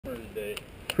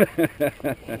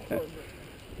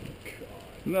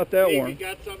Not that Hey, warm. you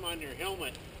got something on your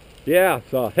helmet. Yeah,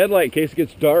 it's a headlight in case it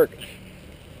gets dark.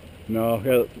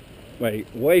 No, my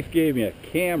wife gave me a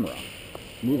camera,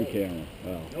 movie camera.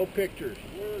 Well, No pictures.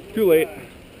 too late.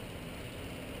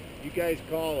 You guys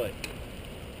call it.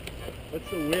 What's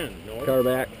the wind? North? Car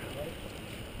back.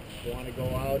 You want to go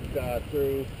out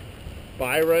through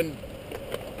Byron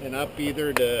and up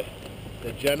either the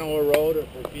Genoa Road if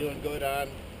we're feeling good on,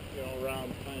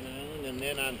 around Pine Island, and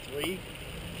then on 3.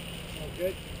 Oh,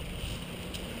 good.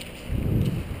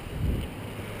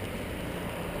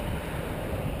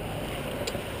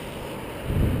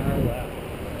 Our left.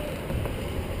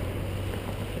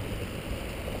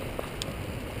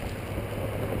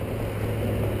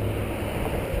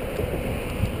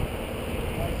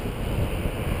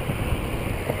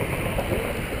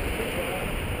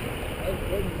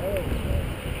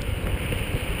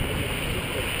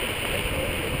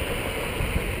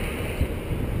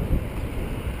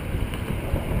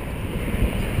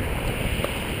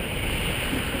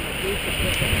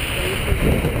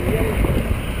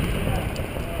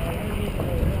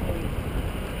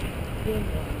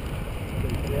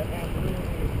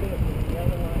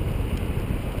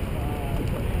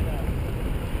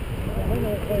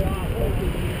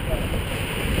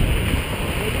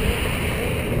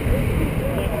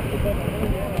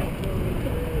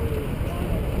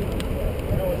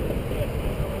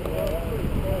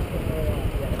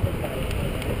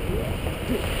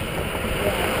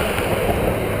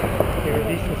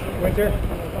 Winter?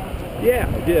 Yeah,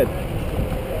 I did.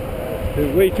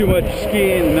 There's way too much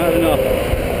skiing and not enough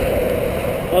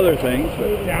other things.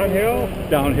 But Downhill?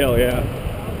 downhill, yeah.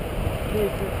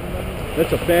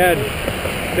 That's a bad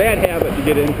habit to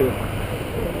get into.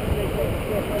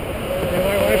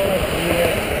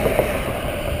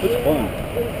 It's fun.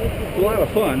 It's a lot of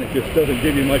fun. It just doesn't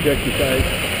give you much exercise.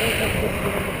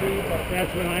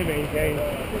 That's what I maintain.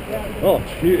 Oh,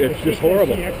 it's just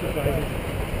horrible. Exercises.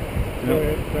 So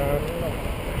Yep. it's,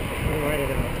 write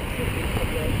it out.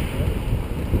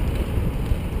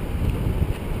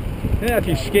 Yeah, if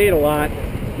you skate a lot,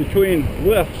 between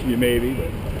lifts you maybe,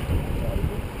 but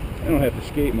I don't have to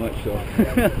skate much, so.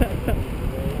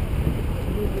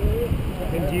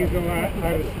 And do you go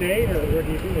out of state, or where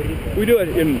do you do it? We do it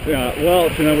in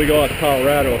Welch, and then we go out to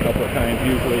Colorado a couple of times,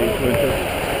 usually this winter.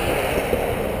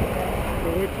 So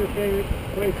what's your favorite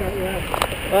place out west?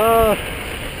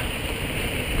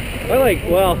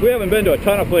 Well, we haven't been to a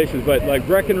ton of places, but like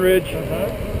Breckenridge,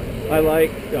 I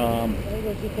like.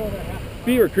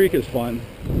 Beaver Creek is fun.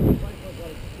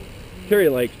 Terry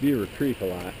likes Beaver Creek a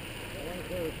lot.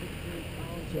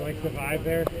 Do you like the vibe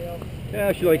there?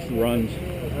 Yeah, she likes the runs.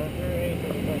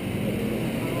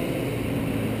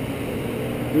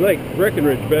 We like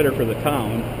Breckenridge better for the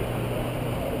town,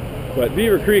 but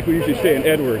Beaver Creek we usually stay in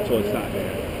Edwards, so it's not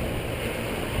bad.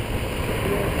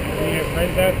 Do you have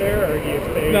friends out there, or do you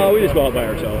stay? No, we just go out by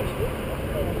ourselves.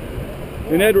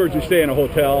 In Edwards, we stay in a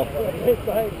hotel.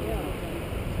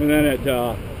 And then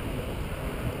at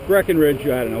Breckenridge,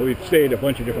 I don't know, we've stayed a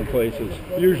bunch of different places.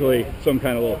 Usually some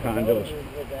kind of little condos.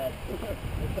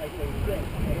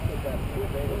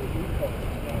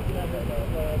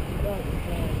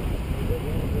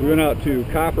 We went out to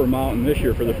Copper Mountain this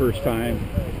year for the first time.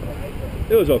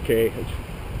 It was okay.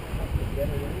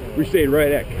 We stayed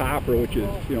right at Copper, which is,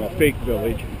 a fake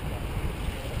village.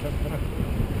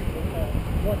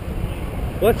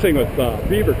 Well, that's the thing with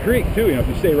Beaver Creek, too. If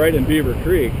you stay right in Beaver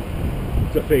Creek,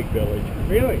 it's a fake village.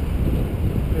 Really?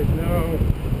 There's no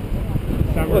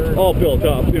summer... Well, it's all built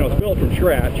up. It's built from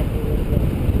scratch.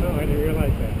 Oh, I didn't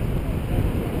realize that.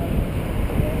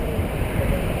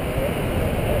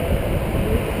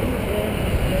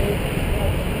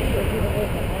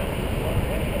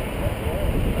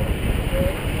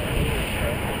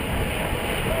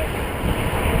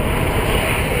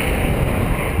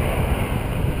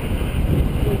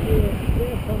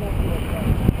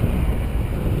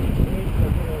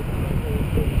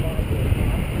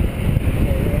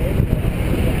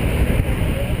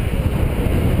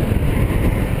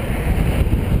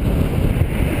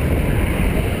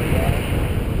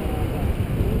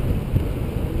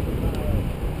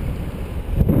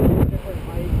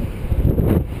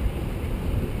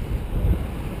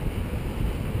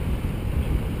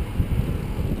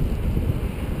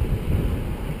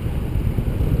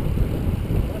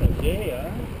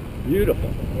 Beautiful.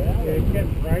 Yeah, it gets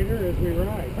brighter as we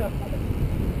ride.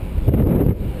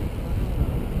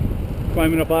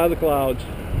 Climbing up out of the clouds.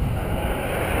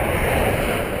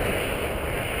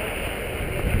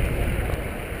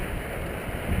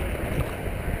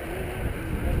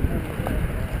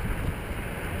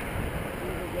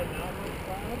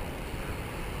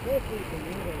 Especially for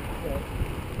me, that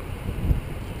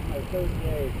my first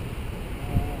day,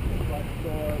 butt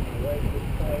sore, my leg was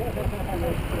tight.